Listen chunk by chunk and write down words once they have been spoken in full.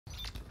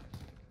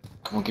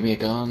Come on, give me a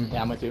gun.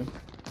 Yeah, I'm with you.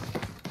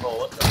 Oh,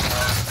 what the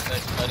hell?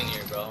 Nice cutting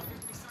here, bro.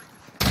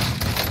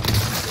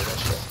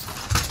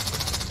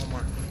 One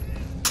more.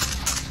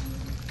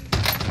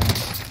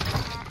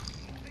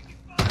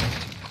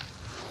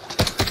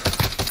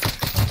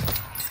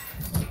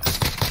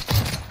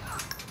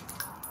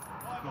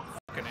 I'm a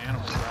fucking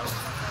animal, bro.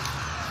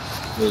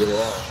 Yeah, you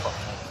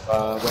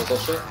are. Where's that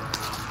shit?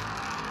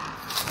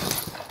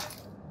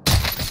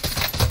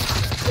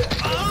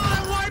 I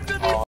wiped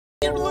them, you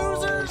fucking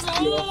losers! Oh!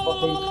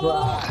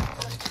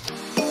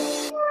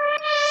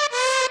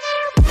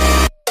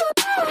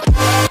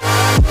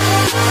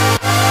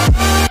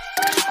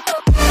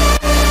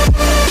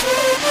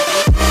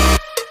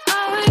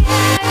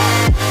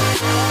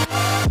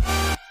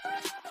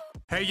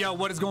 Hey yo,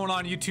 what is going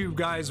on YouTube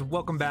guys?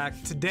 Welcome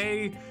back.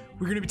 Today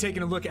we're going to be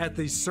taking a look at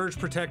the Surge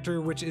Protector,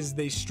 which is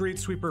the Street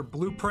Sweeper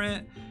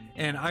blueprint.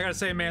 And I gotta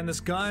say, man,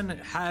 this gun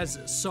has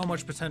so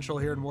much potential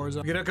here in Warzone.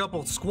 You get a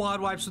couple squad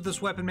wipes with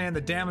this weapon, man.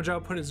 The damage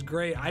output is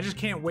great. I just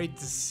can't wait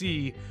to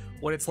see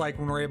what it's like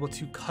when we're able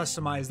to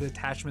customize the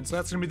attachment. So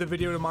that's gonna be the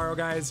video tomorrow,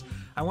 guys.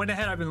 I went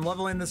ahead, I've been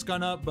leveling this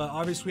gun up, but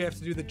obviously we have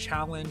to do the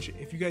challenge.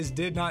 If you guys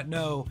did not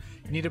know,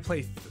 you need to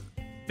play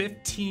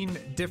 15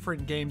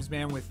 different games,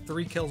 man, with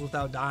 3 kills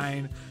without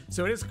dying.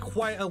 So it is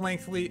quite a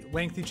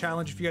lengthy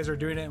challenge if you guys are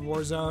doing it in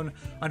Warzone.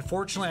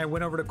 Unfortunately, I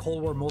went over to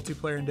Cold War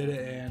multiplayer and did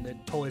it, and it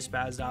totally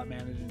spazzed out,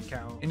 man. It didn't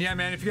count. And yeah,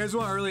 man, if you guys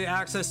want early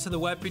access to the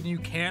weapon, you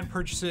can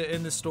purchase it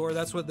in the store.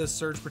 That's what this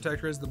Surge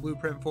Protector is, the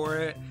blueprint for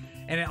it.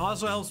 And it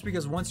also helps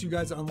because once you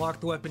guys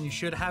unlock the weapon, you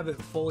should have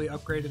it fully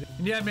upgraded.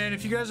 And yeah, man,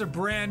 if you guys are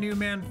brand new,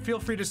 man, feel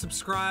free to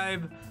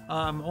subscribe.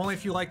 Only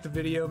if you like the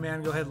video,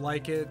 man, go ahead and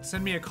like it.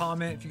 Send me a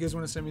comment if you guys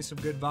want to send me some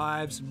good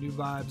vibes, some new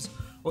vibes.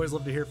 Always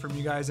love to hear from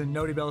you guys. And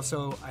Noti Bell,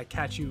 so I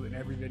catch you in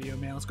every video,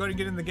 man. Let's go ahead and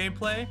get in the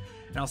gameplay,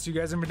 and I'll see you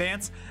guys in my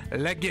dance.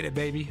 Let's get it,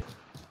 baby.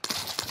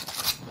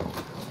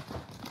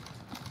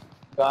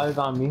 Guys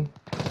on me.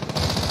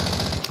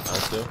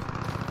 I do.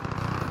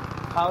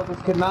 How is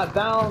this kid not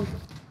down?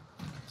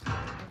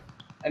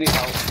 I need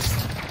help.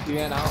 He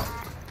ran out.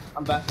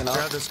 I'm backing up.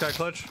 Grab this guy,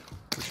 Clutch.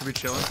 We should be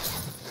chilling.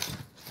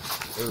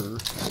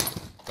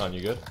 Don, you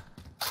good?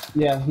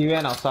 Yeah, he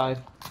ran outside.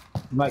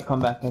 He might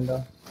come back in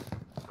though.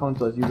 Coming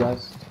towards you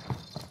guys.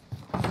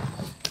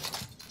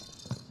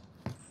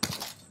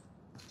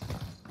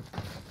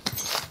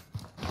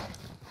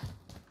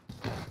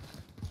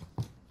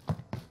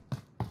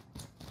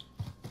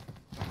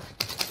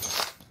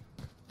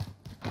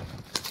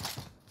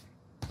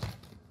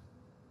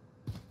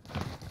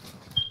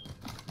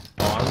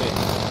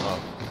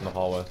 In the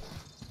hallway.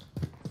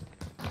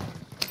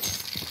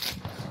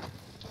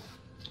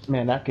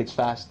 Man, that kid's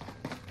fast.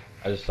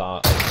 I just saw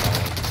it. I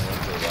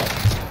went to the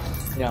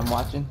left. Yeah, I'm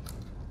watching.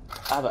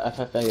 I have a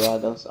FFAR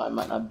though, so I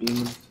might not beam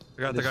him.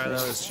 I got the guy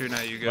that was shooting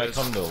at you Might guys.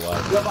 come to the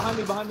left. Yo, behind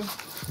me, behind me.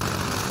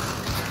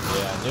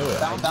 Yeah, I knew it.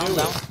 Down, I down, knew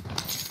down.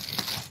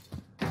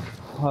 it.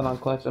 Hold on,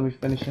 Clutch. Let me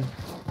finish him.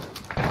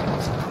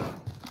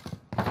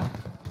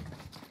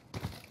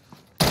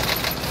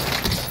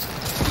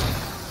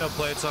 No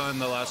plates on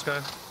the last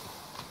guy.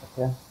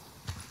 Okay.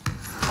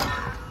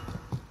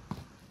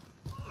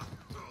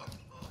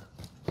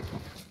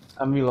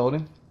 I'm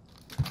reloading.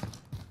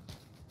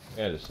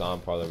 Yeah, I just saw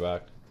him farther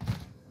back.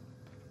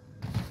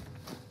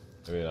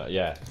 Maybe not.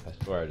 Yeah, I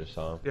swear I just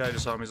saw him. Yeah, I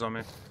just saw him. He's on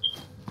me.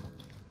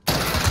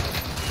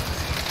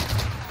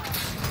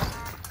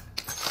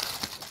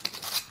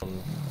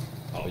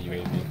 Oh, you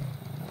made me.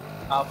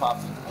 I'll pop.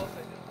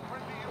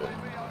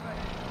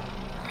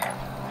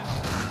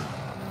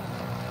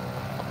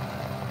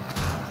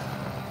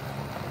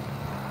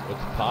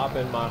 What's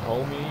poppin', my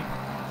homie?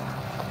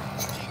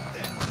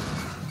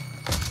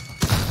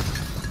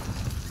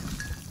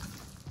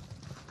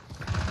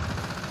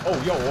 Oh,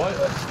 yo, what?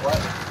 What?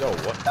 Yo,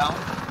 what? Down?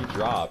 He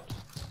dropped.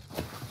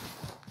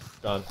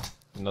 Done.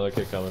 Another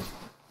kid coming.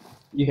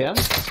 You him?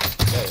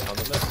 Hey, on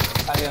the net.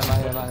 I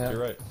am.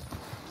 You're right.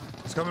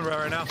 He's coming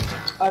right now.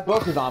 I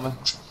broke his armor.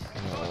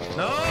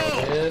 No!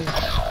 Man.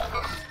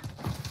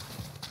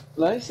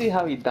 Let me see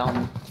how he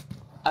down.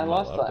 I You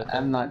lost left the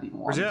it? M91.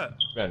 Where's he at?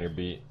 Be on your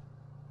beat.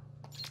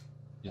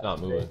 He's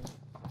not moving.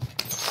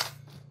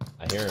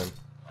 I hear him.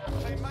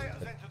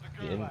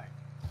 In.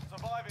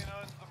 Surviving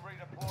earns them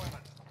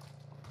redeployment.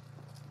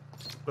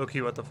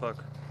 Loki, what the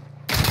fuck?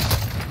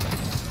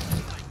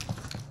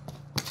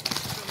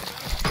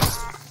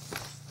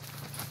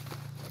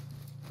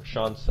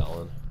 Sean's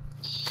selling.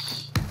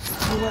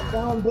 You went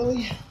down,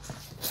 Billy.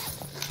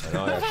 I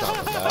know I got shot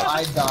in the back.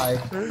 I died.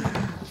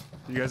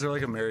 You guys are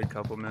like a married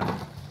couple, man.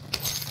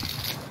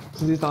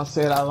 Please don't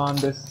say that on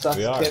this sus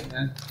We are. kid,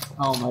 man.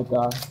 Oh my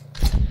god.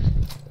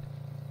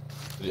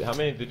 How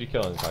many did you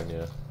kill in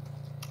Incognito?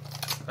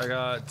 I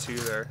got 2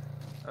 there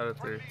out of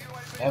 3.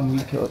 And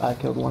I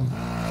killed one.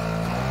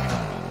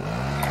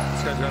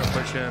 This guy's gonna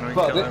push in. We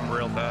Bro, can kill him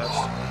real fast.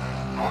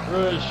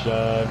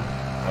 Russian.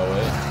 Oh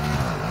wait.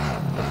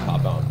 Let's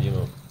pop out and beam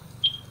him.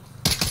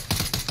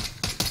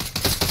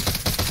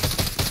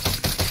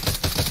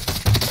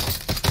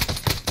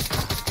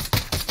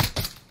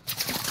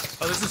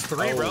 Oh, this is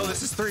 3, bro.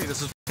 This is 3.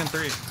 This is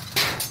Second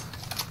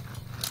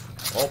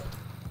 3. Oh.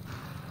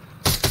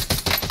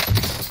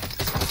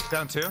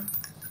 Down 2.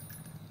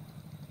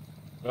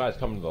 Guys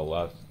coming to the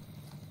left.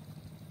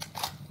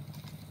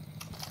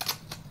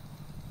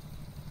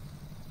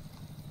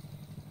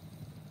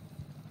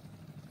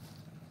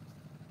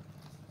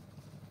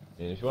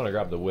 And if you want to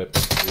grab the whip,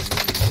 push.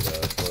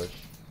 Safe,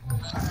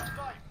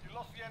 you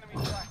lost the enemy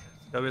trackers.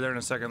 I'll be there in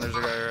a second. There's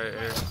a guy right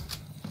here.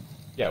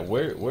 Yeah,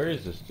 where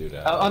is this dude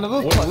at? On the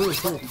roof.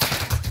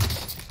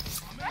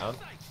 Down?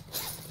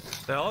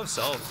 They all have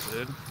self,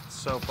 dude. It's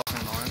so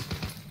fucking annoying.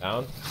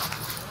 Down?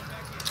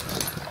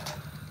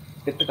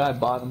 Get the guy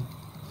bottom.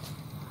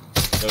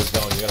 No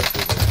zone, you gotta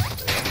shoot this.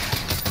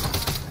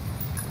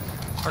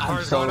 Our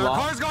car's so gone. Our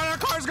lost. car's gone. Our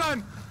car's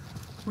gone.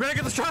 We gotta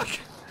get the truck.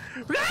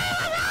 We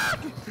gotta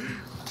get the truck.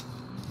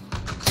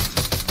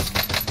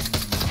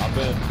 Hop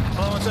in.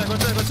 Hold on, one sec.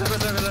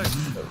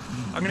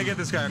 I'm gonna get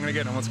this guy. I'm gonna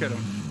get him. Let's get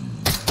him.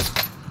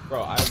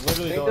 Bro, I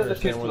literally don't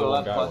understand where the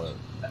one guy went.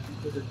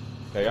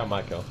 Okay, I got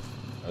my kill.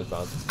 I was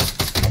bouncing.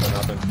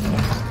 Hop in.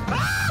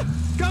 Ah!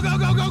 Go!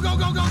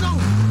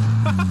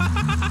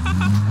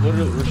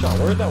 Literally, Rashawn,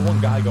 where did that one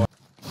guy go?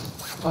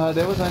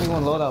 There was only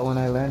one loadout when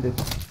I landed.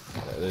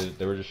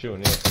 They were just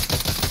shooting, yeah.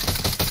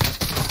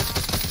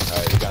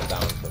 Alright, you got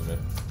that one from me.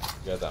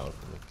 You got that one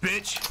from me.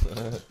 Bitch!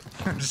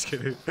 I'm just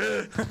kidding.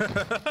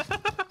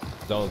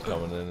 Zone's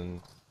coming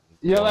in.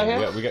 Yeah, right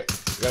here? We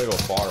gotta go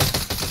far.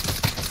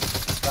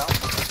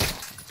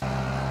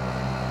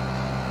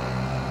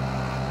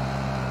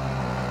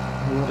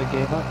 He would have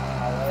gave up.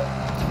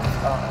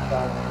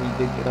 He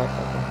did get up.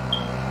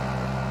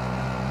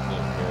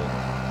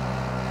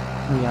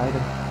 He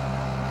item.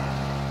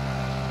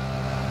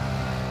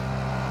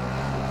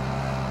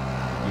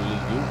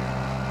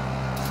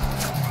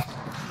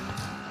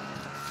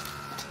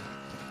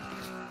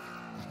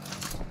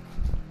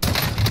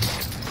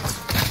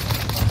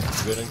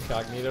 Good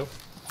incognito.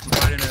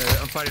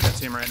 I'm fighting a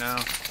team right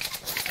now.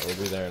 We'll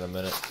be there in a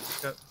minute.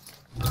 Yep.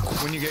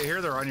 When you get here,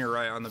 they're on your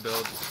right on the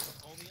build.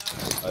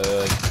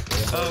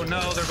 Oh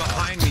no, they're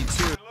behind me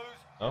too.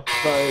 Oh?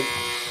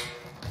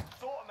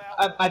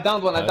 But I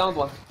downed one. I downed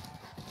one.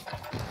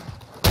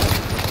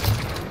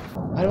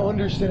 I don't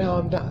understand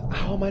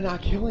how am I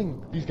not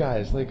killing these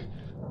guys? Like,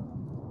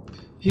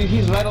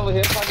 He's right over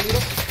here, Cognito.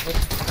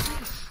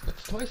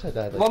 that's twice I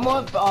died. Like, One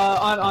more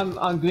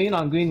on green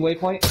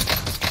waypoint.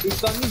 He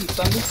stunned me.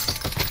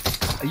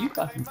 Are you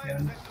fucking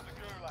kidding me?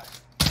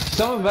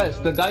 Someone res.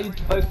 The guy you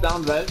first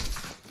down res.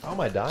 how am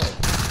I dying?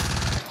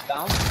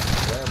 Down.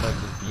 Where am I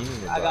just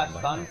beating I got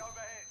stunned.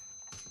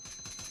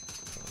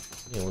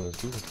 Yeah, what is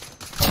doing?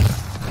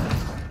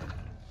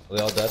 Are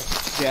they all dead?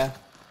 Yeah.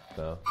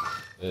 No.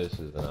 This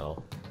is an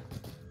L.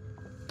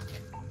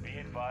 Be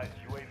advised,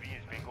 UAV is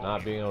being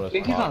Not being able to I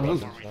think he's spot on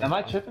roof. us. Am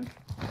I tripping?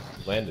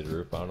 Landed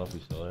roof. I don't know if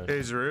he's still there.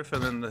 He's roof,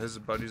 and then his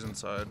buddy's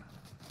inside.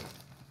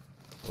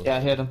 Yeah, I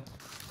hit him.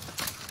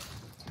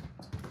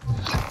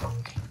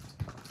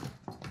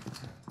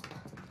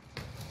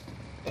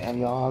 Damn,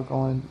 y'all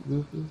going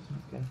roofers?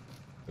 Okay.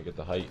 We get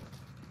the height.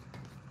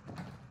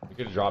 We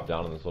could have dropped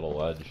down on this little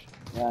ledge.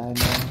 Yeah, I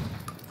know.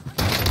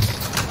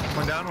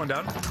 One down.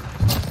 Another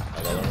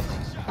one.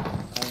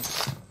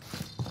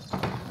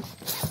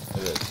 Look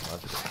at this.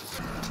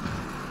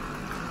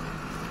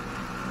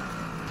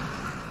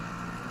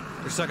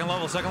 Your second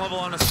level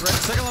on us. Right.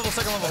 Second level.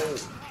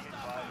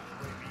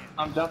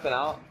 I'm jumping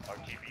out.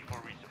 RTB for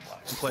resupply.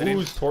 I'm plating.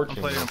 Who's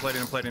torching I'm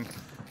plating.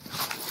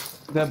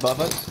 They're above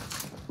us.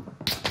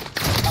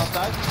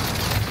 Outside.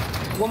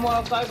 One more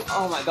outside.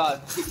 Oh my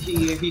god.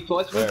 He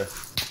torched me. Where?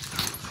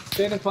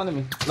 Straight in front of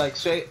me. Like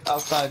straight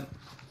outside.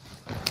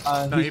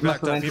 No, he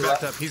backed up.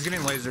 Left. He's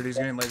getting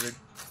lasered.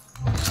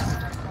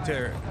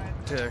 Taylor.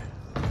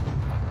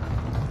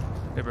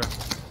 Hey, bro.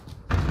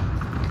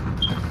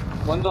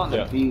 One's on the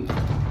Yeah. beat.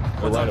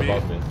 They're What's right up,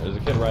 above me. There's a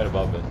kid right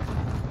above me.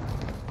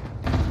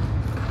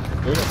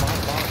 There's a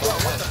bottom.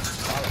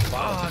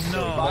 Oh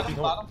no.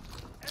 Bottom.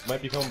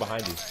 Might be coming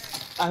behind you.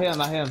 I hear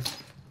him.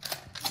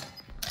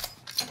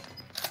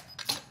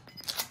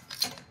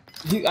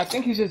 I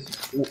think he's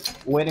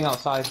just waiting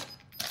outside.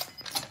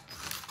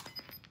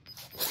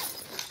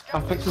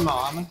 I'm fixing my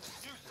armor. New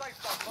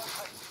safe zone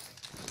located.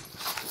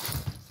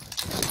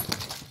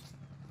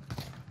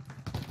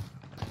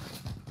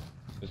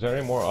 Is there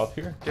any more up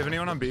here? Do you have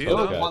anyone on B? There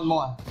was Okay. one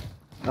more.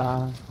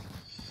 I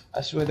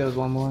swear there was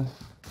one more.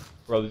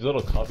 Bro, these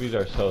little cubbies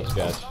are so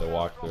sketch to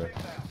walk through.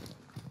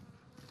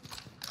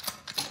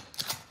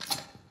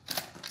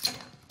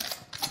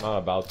 Not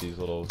about these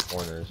little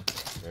corners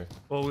here.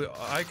 Well,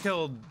 I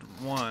killed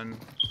one,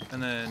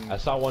 and then I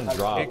saw one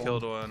drop. he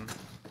killed one.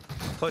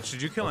 Clutch,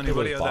 did you kill I'll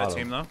anybody the on that bottom.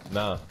 team though?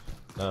 Nah.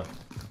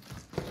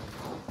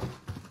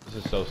 This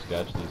is so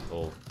sketch, these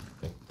little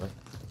things.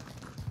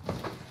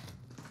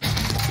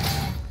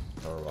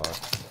 Or rock.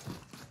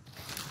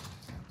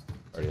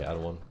 Already had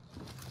one.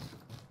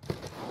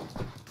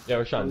 Yeah,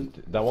 Rashawn,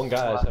 that one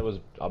guy I said was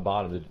a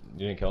bottom. You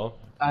didn't kill him?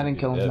 I didn't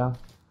kill him, no.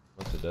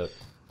 What's the dip?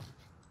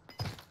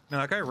 No,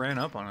 that guy ran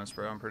up on us,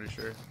 bro. I'm pretty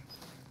sure.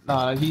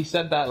 He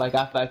said that like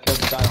after I killed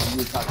the guy on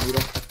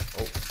Cognito.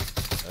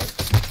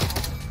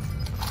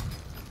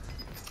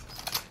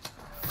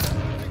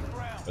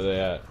 Where they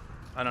at?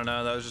 I don't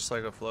know. That was just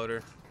like a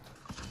floater.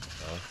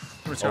 Oh,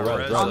 Res,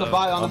 on the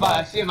buy, on the buy.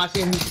 I see him.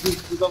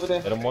 He's over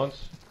there. Hit him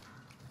once.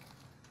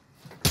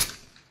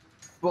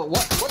 But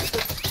what is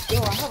this?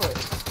 Yo, I have it.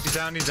 He's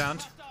down. He's down.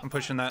 I'm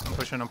pushing that. I'm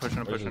pushing.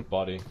 Where's his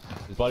body?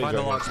 His body's Behind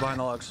the right logs. here. Behind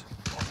the logs.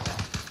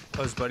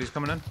 Oh, his buddy's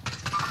coming in.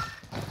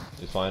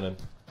 He's finding.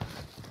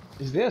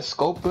 Is there a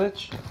scope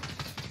glitch?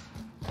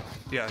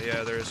 Yeah,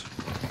 there is.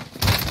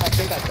 I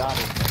think I got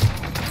it.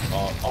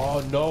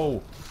 Oh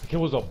no! It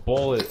was a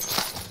bullet.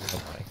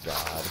 Oh my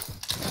god.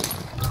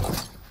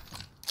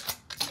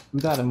 We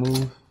gotta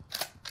move.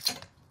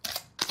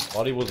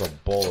 Body was a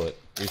bullet.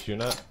 You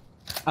shooting at?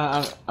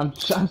 I'm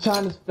trying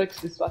to fix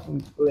this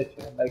fucking glitch,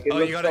 man. Like, it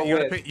looks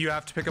you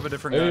have to pick up a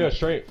different There gun. you go,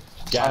 straight.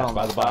 Gas, Oh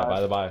by the my God.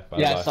 by the by.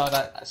 Yeah, I saw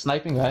that.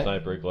 Sniping, right?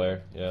 Sniper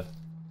glare, yeah.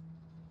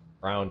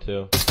 Round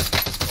 2.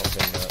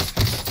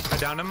 I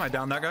downed him. I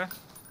downed that guy.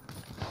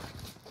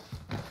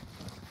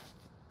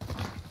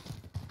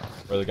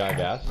 Where the guy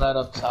gas? Right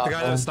up top. The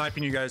guy that was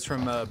sniping you guys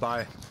from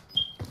by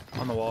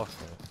on the wall.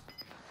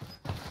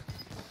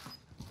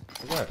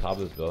 He's on top of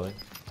this building.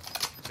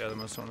 Yeah, the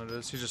most one it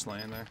is. He's just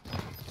laying there.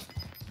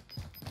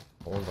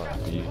 One's on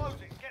B. Closing.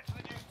 Get to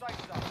the new safe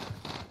zone.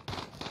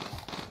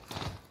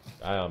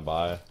 Guy on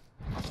by.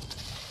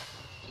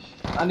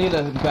 I need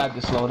to grab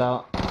this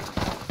loadout.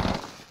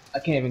 I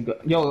can't even go.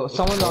 Yo,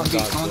 someone's on B.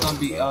 Someone's on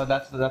B. Oh,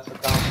 that's the down.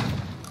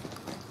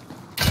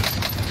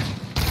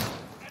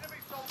 Enemy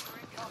soldier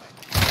incoming.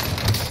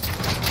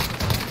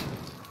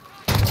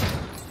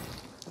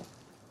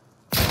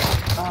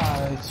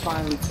 Ah, it's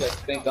finally clicked.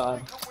 Thank God.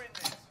 You can win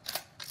this.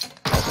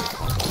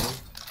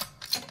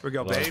 Here we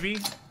go, Left. baby.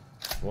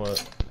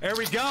 What? There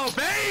we go,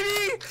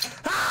 baby!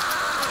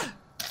 Ah!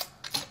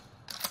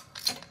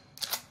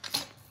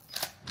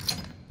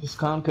 This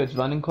Conquer's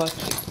running clutch.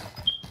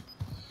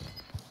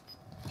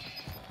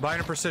 Buying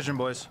a precision,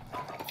 boys.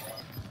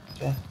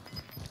 Okay.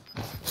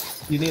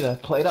 You need a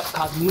plate up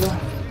Cognito.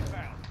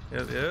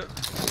 Yep.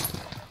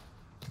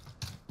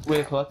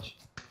 Weird clutch.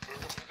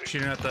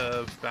 Shooting at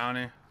the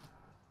bounty.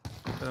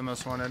 For the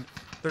most wanted.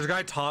 There's a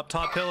guy top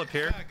hill up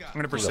here. I'm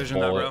gonna precision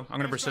that, bro. I'm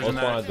gonna precision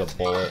Most that. wanted's a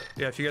bullet.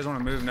 Yeah, if you guys want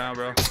to move now,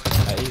 bro.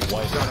 He's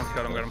white. Got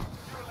him. No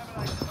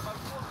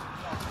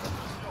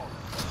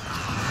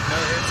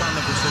hits on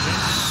the precision.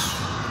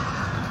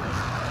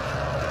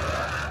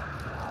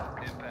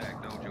 Impact,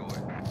 no joy.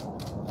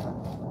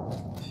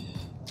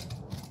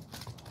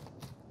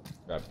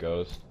 Grab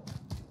ghost.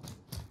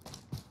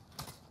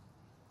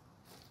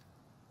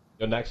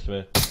 Go next to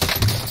me.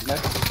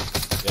 Next.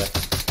 Yeah.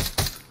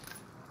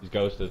 He's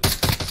ghosted.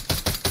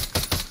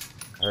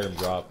 I heard him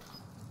drop.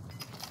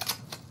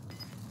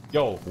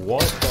 Yo,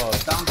 what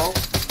the? Down both.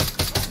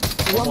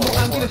 One more.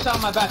 I'm getting shot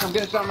in my back.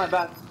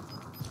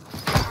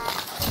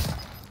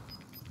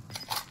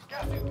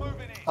 Gas is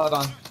moving in. Hold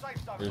on. Safe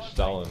zone. You're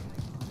selling.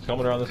 He's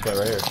coming around this way,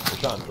 right here.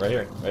 Rashawn, right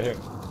here.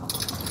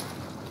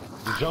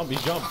 He jumped.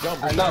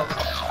 I know.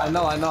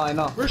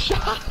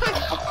 Rashawn!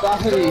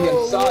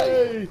 I'm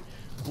sorry.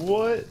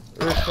 What?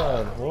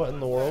 Rashawn, what in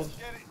the world?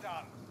 Get it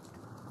done.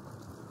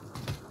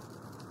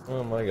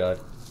 Oh my god.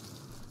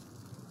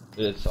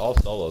 It's all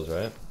solos,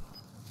 right?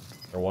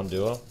 Or one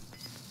duo?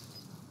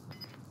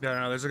 Yeah,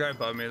 no, there's a guy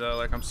above me though.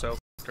 Like I'm so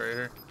f***ed right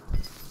here.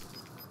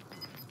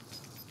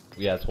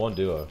 Yeah, it's one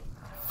duo.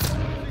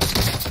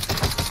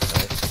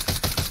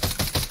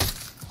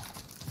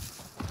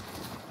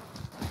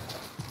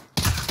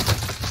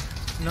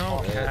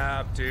 No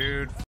cap,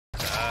 dude.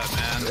 F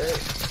that, man.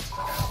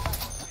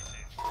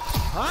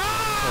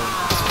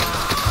 Ah!